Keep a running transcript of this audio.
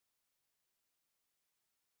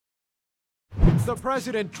The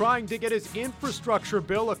president trying to get his infrastructure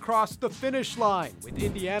bill across the finish line, with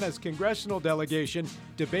Indiana's congressional delegation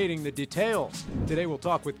debating the details. Today we'll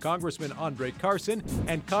talk with Congressman Carson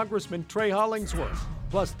and Congressman Trey Hollingsworth,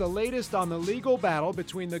 plus the latest on the legal battle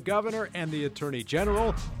between the governor and the attorney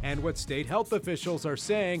general, and what state health officials are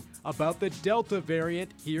saying about the Delta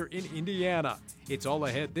variant here in Indiana. It's all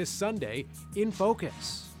ahead this Sunday in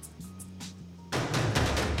Focus.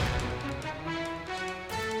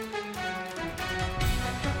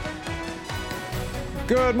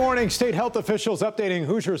 Good morning. State health officials updating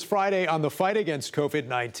Hoosiers Friday on the fight against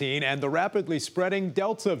COVID-19 and the rapidly spreading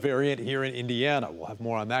Delta variant here in Indiana. We'll have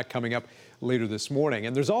more on that coming up later this morning.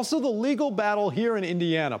 And there's also the legal battle here in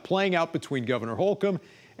Indiana playing out between Governor Holcomb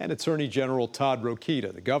and Attorney General Todd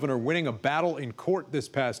Rokita. The governor winning a battle in court this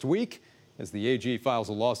past week as the AG files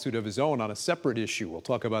a lawsuit of his own on a separate issue. We'll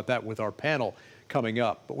talk about that with our panel coming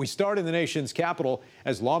up. But we start in the nation's capital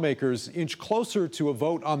as lawmakers inch closer to a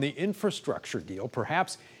vote on the infrastructure deal,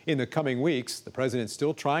 perhaps in the coming weeks. The president's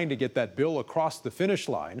still trying to get that bill across the finish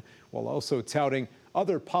line, while also touting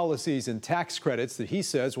other policies and tax credits that he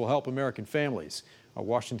says will help American families. Our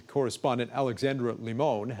Washington correspondent Alexandra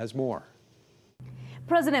Limon has more.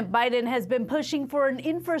 President Biden has been pushing for an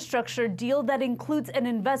infrastructure deal that includes an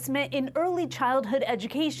investment in early childhood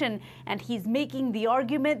education, and he's making the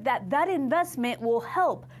argument that that investment will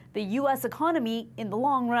help the U.S. economy in the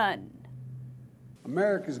long run.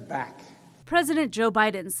 America's back. President Joe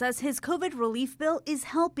Biden says his COVID relief bill is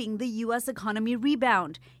helping the U.S. economy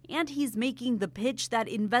rebound, and he's making the pitch that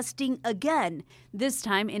investing again, this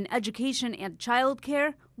time in education and child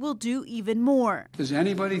care, will do even more. Does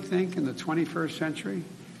anybody think in the 21st century,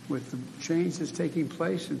 with the change that's taking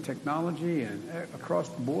place in technology and across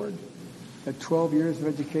the board, that 12 years of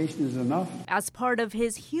education is enough? As part of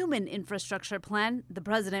his human infrastructure plan, the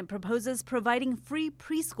president proposes providing free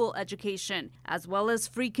preschool education as well as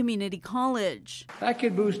free community college. That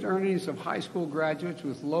could boost earnings of high school graduates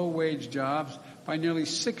with low-wage jobs by nearly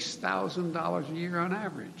 $6,000 a year on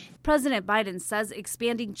average. President Biden says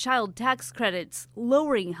expanding child tax credits,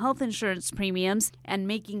 lowering health insurance premiums, and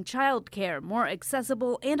making child care more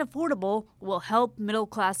accessible and affordable will help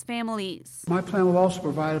middle-class families. My plan will also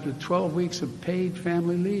provide up to 12 weeks of paid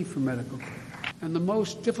family leave for medical care. And the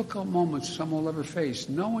most difficult moments someone will ever face,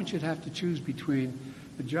 no one should have to choose between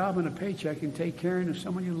a job and a paycheck and take care of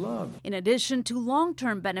someone you love. In addition to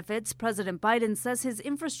long-term benefits, President Biden says his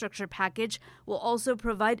infrastructure package will also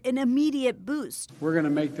provide an immediate boost. We're going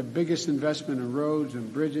to make the biggest investment in roads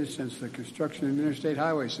and bridges since the construction of the interstate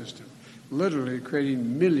highway system, literally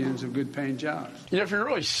creating millions of good-paying jobs. You know, if you're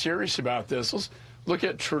really serious about this, let's look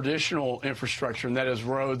at traditional infrastructure, and that is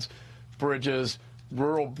roads, bridges,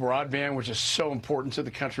 rural broadband, which is so important to the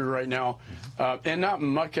country right now, and not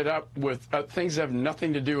muck it up with things that have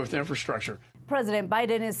nothing to do with infrastructure. President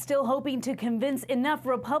Biden is still hoping to convince enough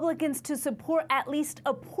Republicans to support at least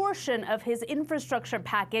a portion of his infrastructure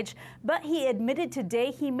package, but he admitted today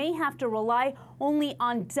he may have to rely only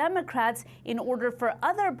on Democrats in order for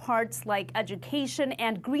other parts like education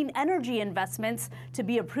and green energy investments to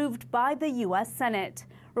be approved by the U.S. Senate.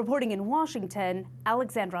 Reporting in Washington,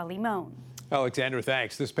 Alexandra Limon. Alexander,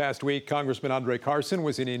 thanks. This past week, Congressman Carson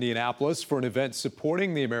was in Indianapolis for an event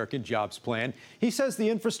supporting the American Jobs Plan. He says the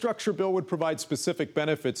infrastructure bill would provide specific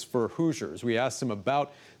benefits for Hoosiers. We asked him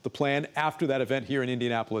about the plan after that event here in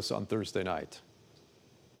Indianapolis on Thursday night.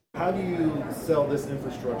 How do you sell this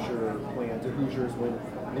infrastructure plan to Hoosiers when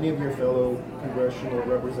many of your fellow congressional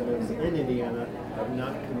representatives in Indiana have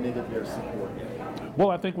not committed their support yet?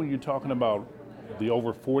 Well, I think when you're talking about the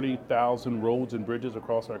over 40,000 roads and bridges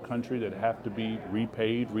across our country that have to be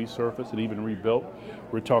repaid, resurfaced, and even rebuilt.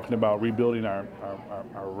 We're talking about rebuilding our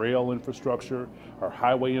rail infrastructure, our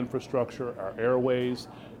highway infrastructure, our airways,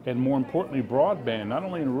 and more importantly, broadband, not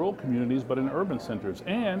only in rural communities, but in urban centers.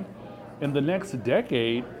 And in the next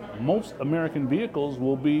decade, most American vehicles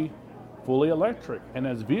will be fully electric. And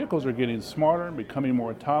as vehicles are getting smarter and becoming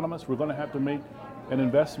more autonomous, we're going to have to make an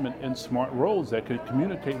investment in smart roads that can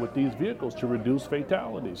communicate with these vehicles to reduce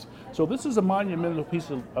fatalities. So this is a monumental piece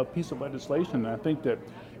of legislation, and I think that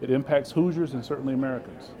it impacts Hoosiers and certainly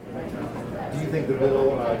Americans. Do you think the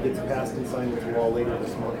bill gets passed and signed into law later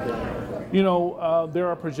this month? You know, there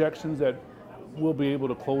are projections that we'll be able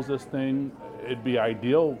to close this thing. It'd be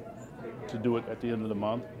ideal to do it at the end of the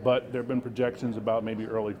month, but there have been projections about maybe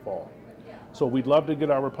early fall. So we'd love to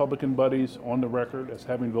get our Republican buddies on the record as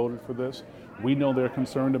having voted for this. We know they're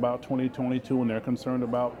concerned about 2022 and they're concerned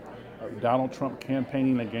about Donald Trump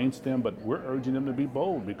campaigning against them, but we're urging them to be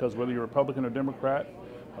bold because whether you're Republican or Democrat,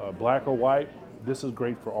 black or white, this is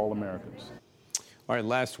great for all Americans. All right,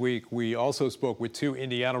 last week, we also spoke with two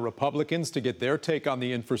Indiana Republicans to get their take on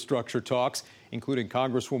the infrastructure talks, including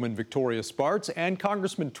Congresswoman Victoria Spartz and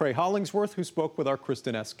Congressman Trey Hollingsworth, who spoke with our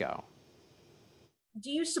Kristen Eskow. Do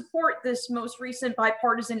you support this most recent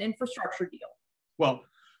bipartisan infrastructure deal? Well,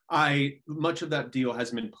 much of that deal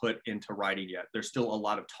hasn't been put into writing yet. There's still a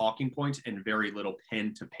lot of talking points and very little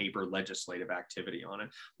pen to paper legislative activity on it.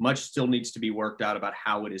 Much still needs to be worked out about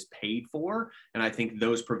how it is paid for. And I think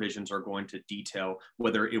those provisions are going to detail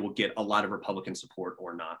whether it will get a lot of Republican support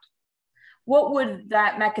or not. What would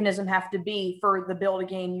that mechanism have to be for the bill to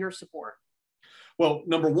gain your support? Well,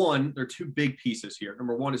 number one, there are two big pieces here.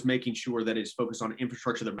 Number one is making sure that it's focused on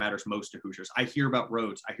infrastructure that matters most to Hoosiers. I hear about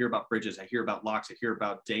roads, I hear about bridges, I hear about locks, I hear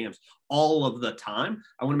about dams all of the time.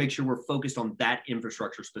 I want to make sure we're focused on that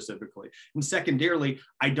infrastructure specifically. And secondarily,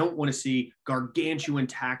 I don't want to see gargantuan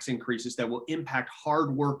tax increases that will impact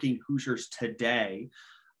hardworking Hoosiers today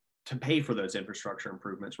to pay for those infrastructure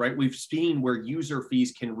improvements, right? We've seen where user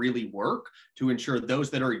fees can really work to ensure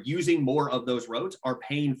those that are using more of those roads are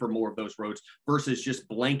paying for more of those roads versus just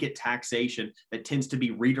blanket taxation that tends to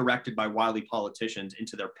be redirected by wily politicians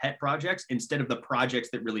into their pet projects instead of the projects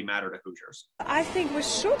that really matter to Hoosiers. I think we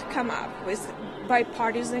should come up with a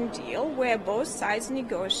bipartisan deal where both sides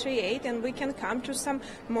negotiate and we can come to some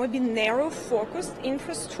maybe narrow focused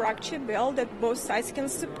infrastructure bill that both sides can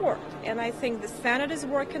support. And I think the Senate is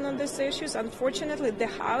working on these issues. Unfortunately, the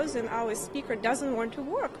House and our Speaker doesn't want to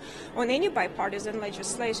work on any bipartisan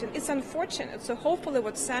legislation. It's unfortunate. So hopefully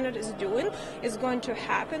what Senate is doing is going to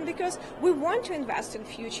happen because we want to invest in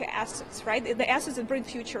future assets, right? The assets that bring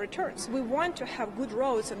future returns. We want to have good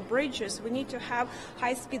roads and bridges. We need to have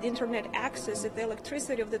high-speed internet access at the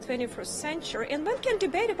electricity of the 21st century. And one can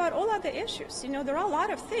debate about all other issues. You know, there are a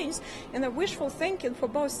lot of things and the wishful thinking for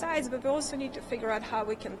both sides, but we also need to figure out how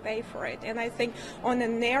we can pay for it. And I think on a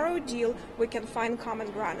narrow deal, we can find common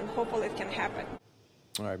ground, and hopefully it can happen.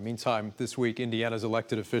 All right, meantime, this week, Indiana's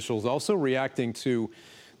elected officials also reacting to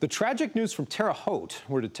the tragic news from Terre Haute,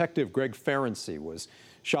 where Detective Greg Ferenczi was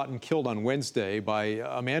shot and killed on Wednesday by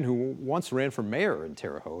a man who once ran for mayor in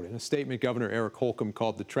Terre Haute. In a statement, Governor Eric Holcomb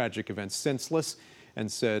called the tragic event senseless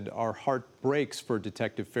and said, "Our heart breaks for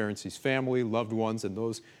Detective Ferenczi's family, loved ones, and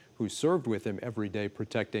those who served with him every day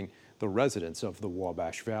protecting the residents of the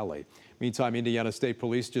Wabash Valley." Meantime, Indiana State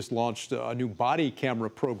Police just launched a new body camera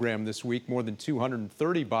program this week. More than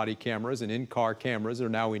 230 body cameras and in-car cameras are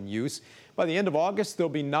now in use. By the end of August, there'll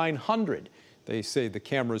be 900. They say the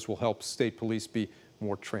cameras will help state police be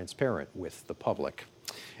more transparent with the public.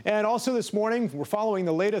 And also this morning, we're following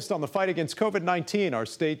the latest on the fight against COVID-19. Our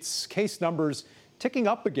state's case numbers ticking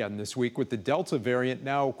up again this week with the Delta variant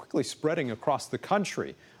now quickly spreading across the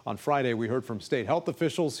country. On Friday, we heard from state health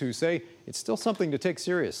officials who say it's still something to take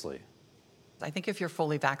seriously. I think if you're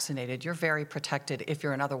fully vaccinated, you're very protected if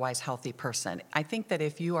you're an otherwise healthy person. I think that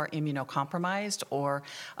if you are immunocompromised or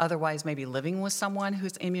otherwise maybe living with someone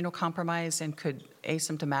who's immunocompromised and could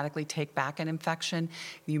asymptomatically take back an infection,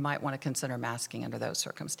 you might want to consider masking under those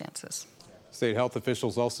circumstances. State health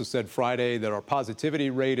officials also said Friday that our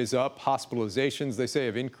positivity rate is up. Hospitalizations, they say,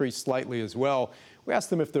 have increased slightly as well. We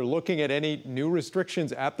asked them if they're looking at any new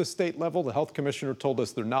restrictions at the state level. The health commissioner told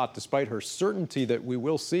us they're not, despite her certainty that we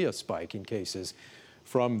will see a spike in cases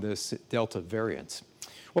from this Delta variant.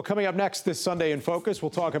 Well, coming up next this Sunday in Focus,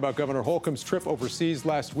 we'll talk about Governor Holcomb's trip overseas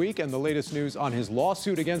last week and the latest news on his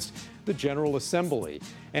lawsuit against the General Assembly.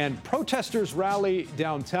 And protesters rally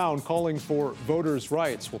downtown calling for voters'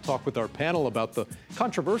 rights. We'll talk with our panel about the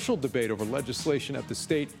controversial debate over legislation at the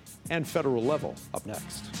state and federal level. Up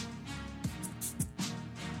next.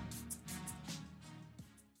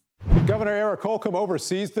 Governor Eric Holcomb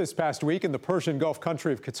overseas this past week in the Persian Gulf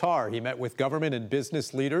country of Qatar. He met with government and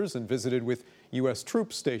business leaders and visited with U.S.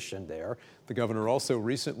 troops stationed there. The governor also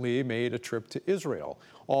recently made a trip to Israel.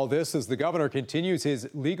 All this as the governor continues his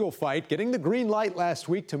legal fight, getting the green light last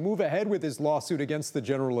week to move ahead with his lawsuit against the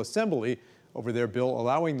General Assembly over their bill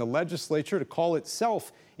allowing the legislature to call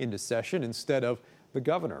itself into session instead of the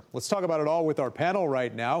governor. Let's talk about it all with our panel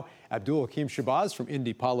right now. Abdul Hakim Shabazz from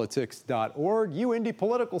IndyPolitics.org, Indy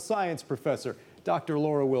political science professor, Dr.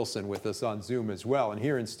 Laura Wilson with us on Zoom as well. And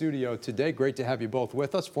here in studio today, great to have you both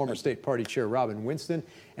with us, former state party chair Robin Winston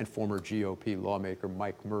and former GOP lawmaker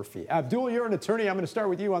Mike Murphy. Abdul, you're an attorney. I'm going to start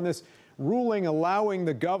with you on this ruling allowing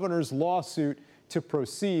the governor's lawsuit to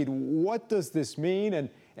proceed. What does this mean?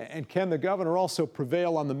 And can the governor also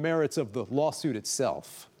prevail on the merits of the lawsuit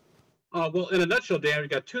itself? Well, in a nutshell, Dan, we've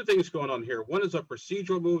got two things going on here. One is a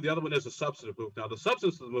procedural move. The other one is a substantive move. Now, the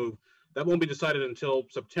substance of the move, that won't be decided until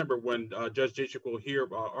September when Judge Dietrich will hear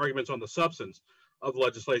arguments on the substance. of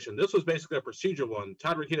legislation. This was basically a procedural one.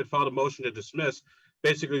 Todd Reed had filed a motion to dismiss,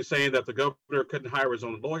 basically saying that the governor couldn't hire his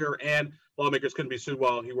own lawyer and lawmakers couldn't be sued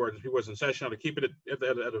while he was in session. Now, to keep it at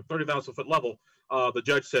a 30,000-foot level, the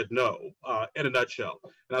judge said no, in a nutshell.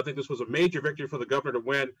 And I think this was a major victory for the governor to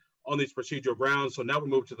win on these procedural grounds. So now we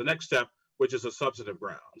move to the next step, which is the substantive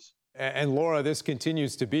grounds. And Laura, this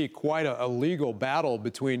continues to be quite a legal battle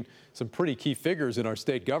between some pretty key figures in our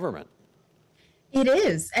state government. It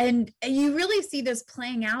is. And you really see this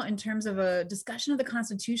playing out in terms of a discussion of the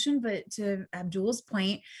Constitution, but to Abdul's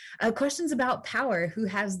point, questions about power, who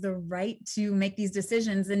has the right to make these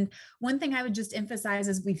decisions. And one thing I would just emphasize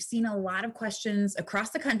is we've seen a lot of questions across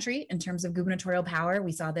the country in terms of gubernatorial power.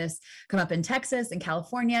 We saw this come up in Texas and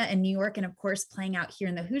California and New York, and of course, playing out here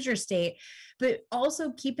in the Hoosier state. But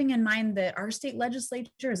also keeping in mind that our state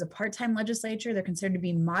legislature is a part-time legislature. They're considered to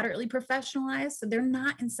be moderately professionalized, so they're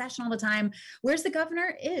not in session all the time, whereas the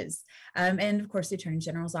governor is. And of course, the Attorney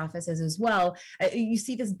General's office is as well. You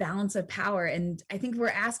see this balance of power. And I think we're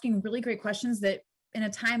asking really great questions that in a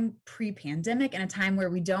time pre-pandemic, in a time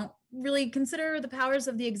where we don't really consider the powers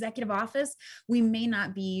of the executive office, we may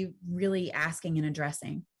not be really asking and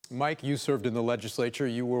addressing. Mike, you served in the legislature.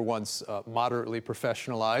 You were once moderately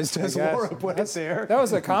professionalized, as Laura put it there. That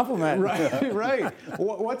was a compliment. Right, right.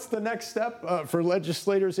 What's the next step for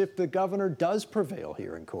legislators if the governor does prevail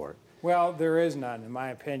here in court? Well, there is none, in my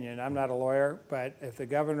opinion. I'm not a lawyer, but if the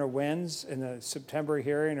governor wins in the September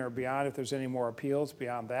hearing or beyond, if there's any more appeals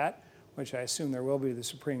beyond that, which I assume there will be to the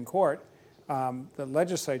Supreme Court, the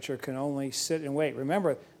legislature can only sit and wait.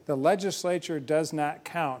 Remember, the legislature does not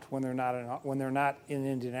count when they're not in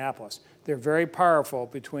Indianapolis. They're very powerful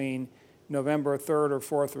between November 3rd or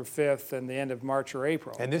 4th or 5th and the end of March or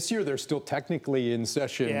April. And this year they're still technically in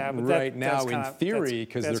session now in theory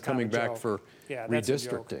because they're coming back for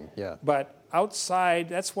redistricting. Yeah. But outside,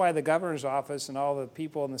 that's why the governor's office and all the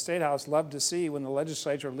people in the State House love to see when the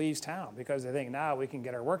legislature leaves town, because they think now we can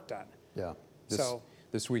get our work done. Yeah.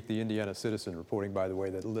 This week, the Indiana Citizen reporting, by the way,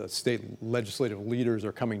 that state legislative leaders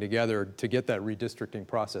are coming together to get that redistricting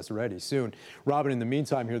process ready soon. Robin, in the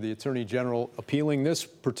meantime here, the Attorney General appealing this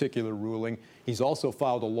particular ruling. He's also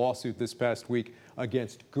filed a lawsuit this past week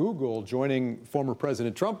against Google, joining former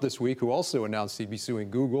President Trump this week, who also announced he'd be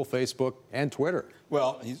suing Google, Facebook, and Twitter.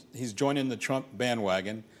 Well, he's joining the Trump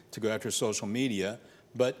bandwagon to go after social media,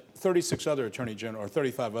 but 36 other Attorney General, or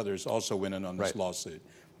 35 others also went in on this lawsuit.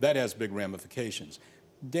 That has big ramifications.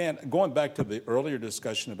 Dan, going back to the earlier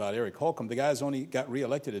discussion about Eric Holcomb, the guy's only got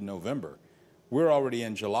reelected in November. We're already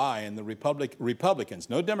in July, and the Republicans,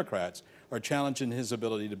 no Democrats, are challenging his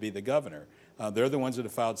ability to be the governor. They're the ones that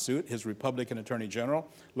have filed suit. His Republican Attorney General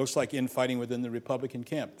looks like infighting within the Republican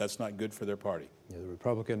camp. That's not good for their party. Yeah, the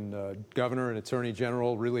Republican governor and Attorney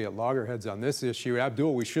General really at loggerheads on this issue.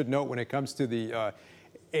 Abdul, we should note when it comes to the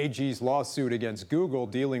AG's lawsuit against Google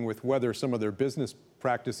dealing with whether some of their business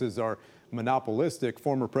practices are monopolistic,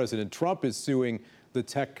 former President Trump is suing the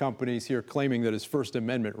tech companies here, claiming that his First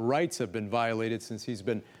Amendment rights have been violated since he's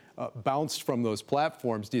been bounced from those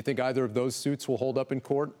platforms. Do you think either of those suits will hold up in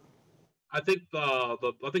court? I think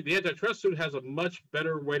the antitrust suit has a much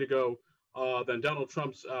better way to go than Donald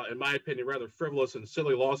Trump's, in my opinion, rather frivolous and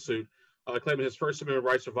silly lawsuit claiming his First Amendment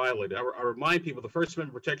rights are violated. I remind people the First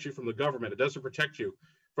Amendment protects you from the government. It doesn't protect you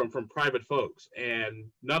from private folks. And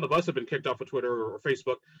none of us have been kicked off of Twitter or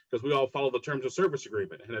Facebook because we all follow the terms of service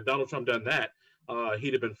agreement. And had Donald Trump done that,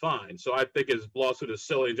 he'd have been fined. So I think his lawsuit is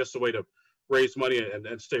silly and just a way to raise money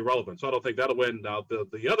and stay relevant. So I don't think that'll win.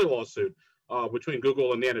 The other lawsuit between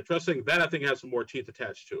Google and the antitrust thing, that I think has some more teeth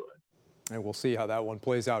attached to it. And we'll see how that one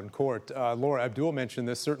plays out in court. Laura, Abdul mentioned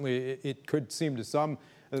this. Certainly, it could seem to some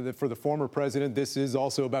that for the former president, this is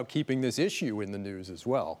also about keeping this issue in the news as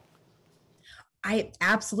well. I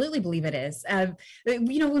absolutely believe it is.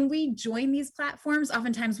 When we join these platforms,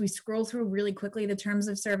 oftentimes we scroll through really quickly the terms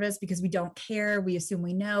of service because we don't care. We assume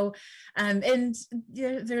we know. And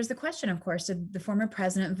there's the question, of course, did the former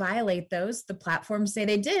president violate those? The platforms say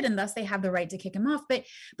they did, and thus they have the right to kick him off.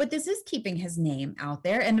 But this is keeping his name out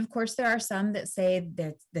there. And of course, there are some that say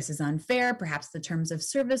that this is unfair. Perhaps the terms of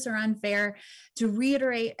service are unfair. To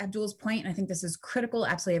reiterate Abdul's point, and I think this is critical,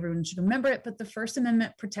 absolutely everyone should remember it, but the First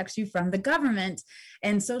Amendment protects you from the government.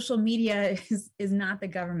 And social media is not the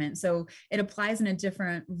government. So it applies in a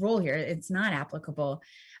different role here. It's not applicable.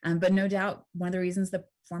 But no doubt, one of the reasons the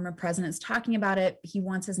former president is talking about it, he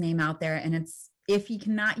wants his name out there. And it's, if he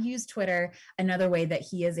cannot use Twitter, another way that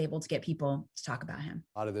he is able to get people to talk about him.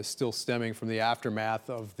 A lot of this still stemming from the aftermath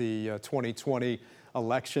of the 2020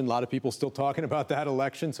 election. A lot of people still talking about that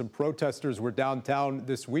election. Some protesters were downtown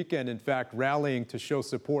this weekend, in fact, rallying to show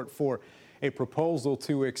support for a proposal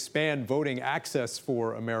to expand voting access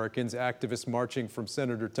for Americans. Activists marching from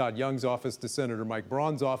Senator Todd Young's office to Senator Mike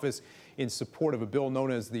Braun's office in support of a bill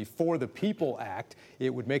known as the For the People Act. It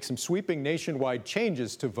would make some sweeping nationwide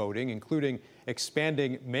changes to voting, including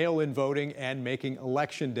expanding mail-in voting and making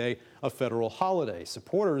Election Day a federal holiday.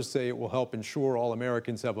 Supporters say it will help ensure all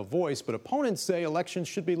Americans have a voice, but opponents say elections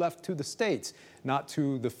should be left to the states, not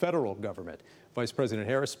to the federal government. Vice President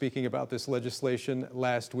Harris speaking about this legislation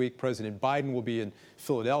last week. President Biden will be in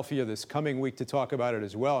Philadelphia this coming week to talk about it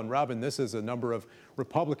as well. And Robin, this is a number of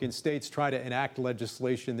Republican states try to enact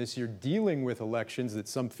legislation this year dealing with elections that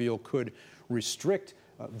some feel could restrict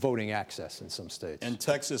voting access in some states. And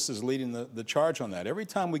Texas is leading the charge on that. Every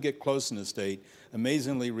time we get close in the state,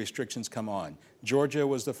 amazingly, restrictions come on. Georgia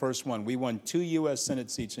was the first one. We won 2 U.S. Senate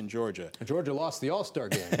seats in Georgia. And Georgia lost the All-Star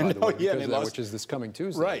game, by the way, because of that, which is this coming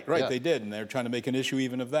Tuesday. Right, yeah. They did, and they're trying to make an issue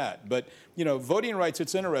even of that. But, you know, voting rights,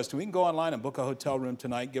 it's interesting. We can go online and book a hotel room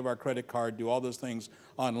tonight, give our credit card, do all those things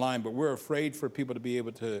online, but we're afraid for people to be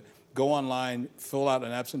able to go online, fill out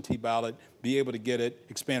an absentee ballot, be able to get it,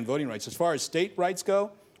 expand voting rights. As far as state rights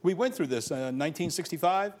go, we went through this in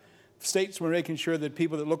 1965. States were making sure that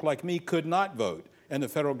people that looked like me could not vote, and the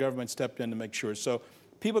federal government stepped in to make sure. So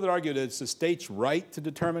people that argue that it's the state's right to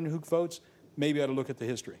determine who votes, maybe ought to look at the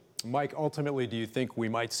history. Mike, ultimately, do you think we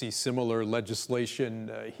might see similar legislation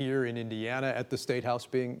here in Indiana at the State House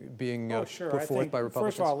being put forth by Republicans?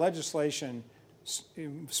 First of all, legislation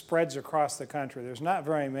spreads across the country. There's not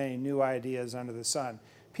very many new ideas under the sun.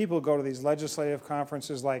 People go to these legislative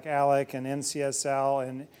conferences like ALEC and NCSL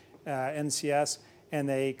and NCS, and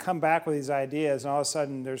they come back with these ideas, and all of a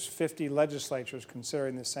sudden there's 50 legislatures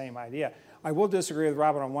considering the same idea. I will disagree with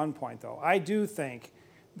Robin on one point, though. I do think,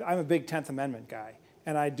 I'm a big 10th Amendment guy,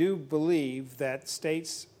 and I do believe that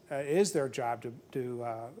states, it is their job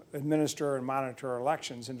to administer and monitor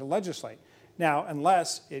elections and to legislate. Now,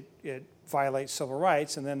 unless it violates civil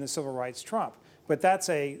rights, and then the civil rights trump. But that's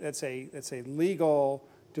a legal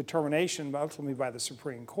determination ultimately by the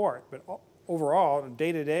Supreme Court. But overall,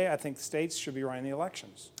 day to day, I think the states should be running the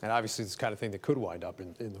elections. And obviously, it's the kind of thing that could wind up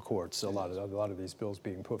in the courts. A lot of these bills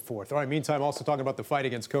being put forth. All right. Meantime, also talking about the fight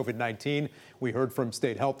against COVID-19, we heard from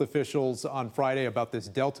state health officials on Friday about this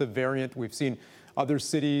Delta variant. We've seen other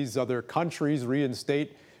cities, other countries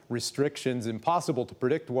reinstate restrictions. Impossible to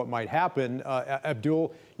predict what might happen.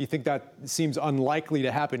 Abdul, you think that seems unlikely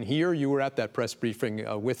to happen here? You were at that press briefing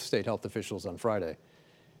with state health officials on Friday.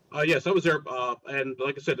 Yes, I was there, and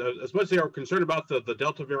like I said, as much as they are concerned about the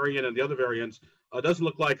Delta variant and the other variants, it doesn't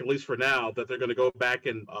look like, at least for now, that they're going to go back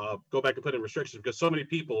and put in restrictions, because so many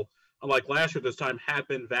people, unlike last year this time, have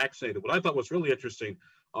been vaccinated. What I thought was really interesting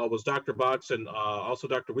was Dr. Box and also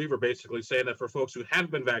Dr. Weaver basically saying that for folks who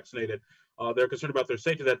haven't been vaccinated, they're concerned about their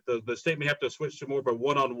safety, that the state may have to switch to more of a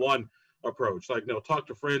one-on-one approach, like, talk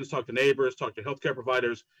to friends, talk to neighbors, talk to healthcare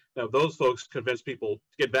providers. Now, those folks convince people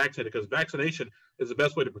to get vaccinated, because vaccination is the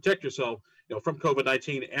best way to protect yourself, from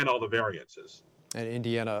COVID-19 and all the variances. And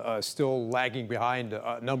Indiana still lagging behind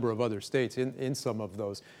a number of other states in some of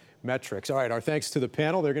those metrics. All right, our thanks to the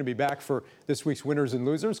panel. They're going to be back for this week's winners and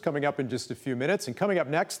losers coming up in just a few minutes. And coming up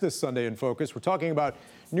next this Sunday in Focus, we're talking about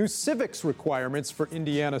new civics requirements for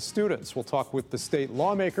Indiana students. We'll talk with the state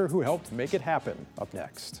lawmaker who helped make it happen. Up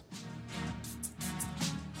next.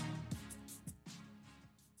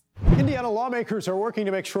 Indiana lawmakers are working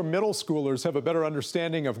to make sure middle schoolers have a better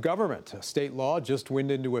understanding of government. A state law just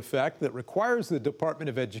went into effect that requires the Department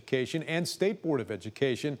of Education and State Board of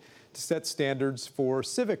Education to set standards for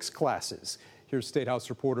civics classes. Here's State House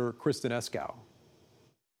reporter Kristen Eskow.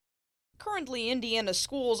 Currently, Indiana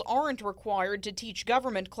schools aren't required to teach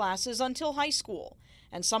government classes until high school,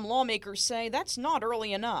 and some lawmakers say that's not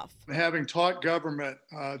early enough. Having taught government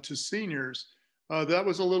to seniors, that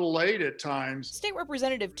was a little late at times. State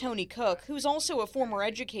Representative Tony Cook, who's also a former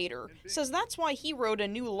educator, says that's why he wrote a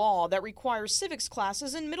new law that requires civics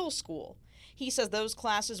classes in middle school. He says those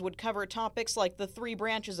classes would cover topics like the 3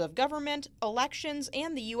 branches of government, elections,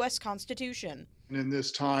 and the U.S. Constitution. And in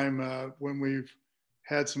this time when we've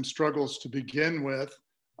had some struggles to begin with,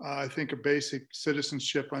 I think a basic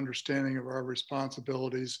citizenship understanding of our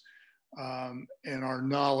responsibilities and our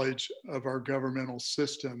knowledge of our governmental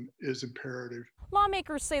system is imperative.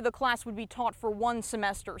 Lawmakers say the class would be taught for 1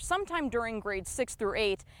 semester, sometime during grades 6 through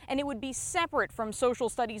 8, and it would be separate from social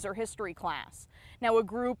studies or history class. Now, a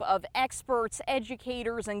group of experts,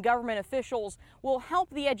 educators, and government officials will help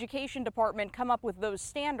the education department come up with those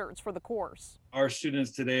standards for the course. Our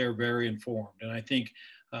students today are very informed, and I think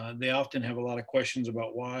they often have a lot of questions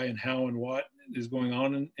about why and how and what. is going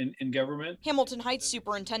on in government. Hamilton Heights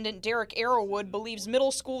Superintendent Derek Arrowwood believes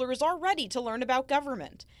middle schoolers are ready to learn about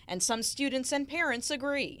government, and some students and parents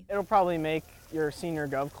agree. It'll probably make your senior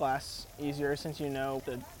gov class easier since you know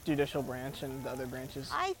the judicial branch and the other branches.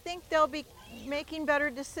 I think they'll be making better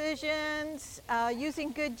decisions,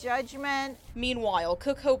 using good judgment. Meanwhile,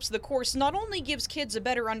 Cook hopes the course not only gives kids a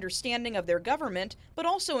better understanding of their government, but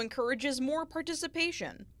also encourages more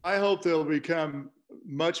participation. I hope they'll become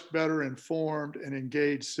much better informed and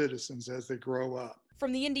engaged citizens as they grow up.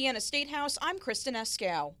 From the Indiana State House, I'm Kristen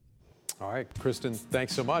Escow. All right, Kristen,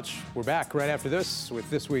 thanks so much. We're back right after this with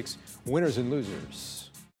this week's Winners and Losers.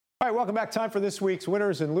 All right, welcome back. Time for this week's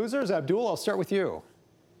Winners and Losers. Abdul, I'll start with you.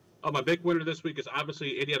 My big winner this week is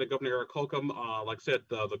obviously Indiana Governor Eric Holcomb. Like I said,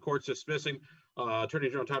 the court's dismissing Attorney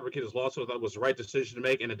General Todd McKeon's lawsuit. That was the right decision to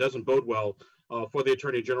make, and it doesn't bode well for the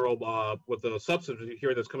Attorney General with the substantive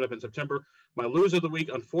hearing that's coming up in September. My loser of the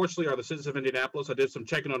week, unfortunately, are the citizens of Indianapolis. I did some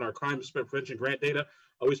checking on our crime prevention grant data.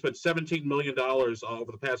 We spent $17 million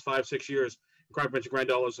over the past 5-6 years in crime prevention grant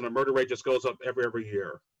dollars, and our murder rate just goes up every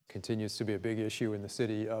year. Continues to be a big issue in the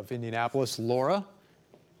city of Indianapolis. Laura?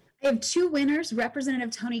 I have two winners,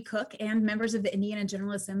 Representative Tony Cook and members of the Indiana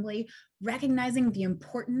General Assembly, recognizing the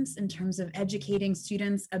importance in terms of educating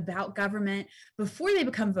students about government before they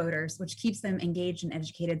become voters, which keeps them engaged and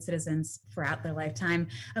educated citizens throughout their lifetime.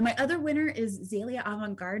 And my other winner is Zalia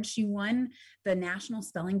Avant-Garde. She won the National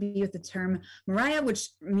Spelling Bee with the term Mariah, which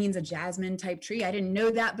means a jasmine type tree. I didn't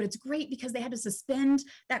know that, but it's great because they had to suspend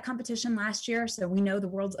that competition last year. So we know the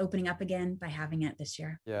world's opening up again by having it this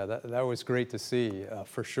year. Yeah, that was great to see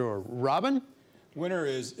for sure. Robin? Winner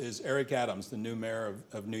is Eric Adams, the new mayor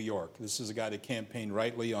of New York. This is a guy that campaigned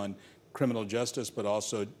rightly on criminal justice, but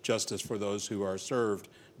also justice for those who are served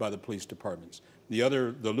by the police departments.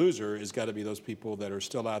 The loser has got to be those people that are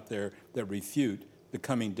still out there that refute the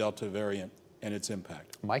coming Delta variant and its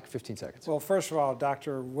impact. Mike, 15 seconds. Well, first of all,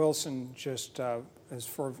 Dr. Wilson just is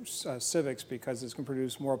for civics because it can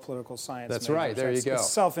produce more political science. That's right. There you go. It's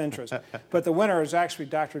self-interest. But the winner is actually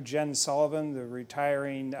Dr. Jen Sullivan, the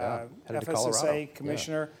retiring FSSA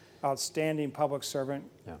commissioner, outstanding public servant.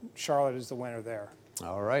 Yeah. Charlotte is the winner there.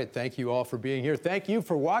 All right. Thank you all for being here. Thank you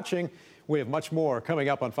for watching. We have much more coming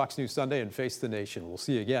up on Fox News Sunday and Face the Nation. We'll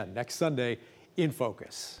see you again next Sunday in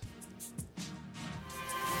Focus.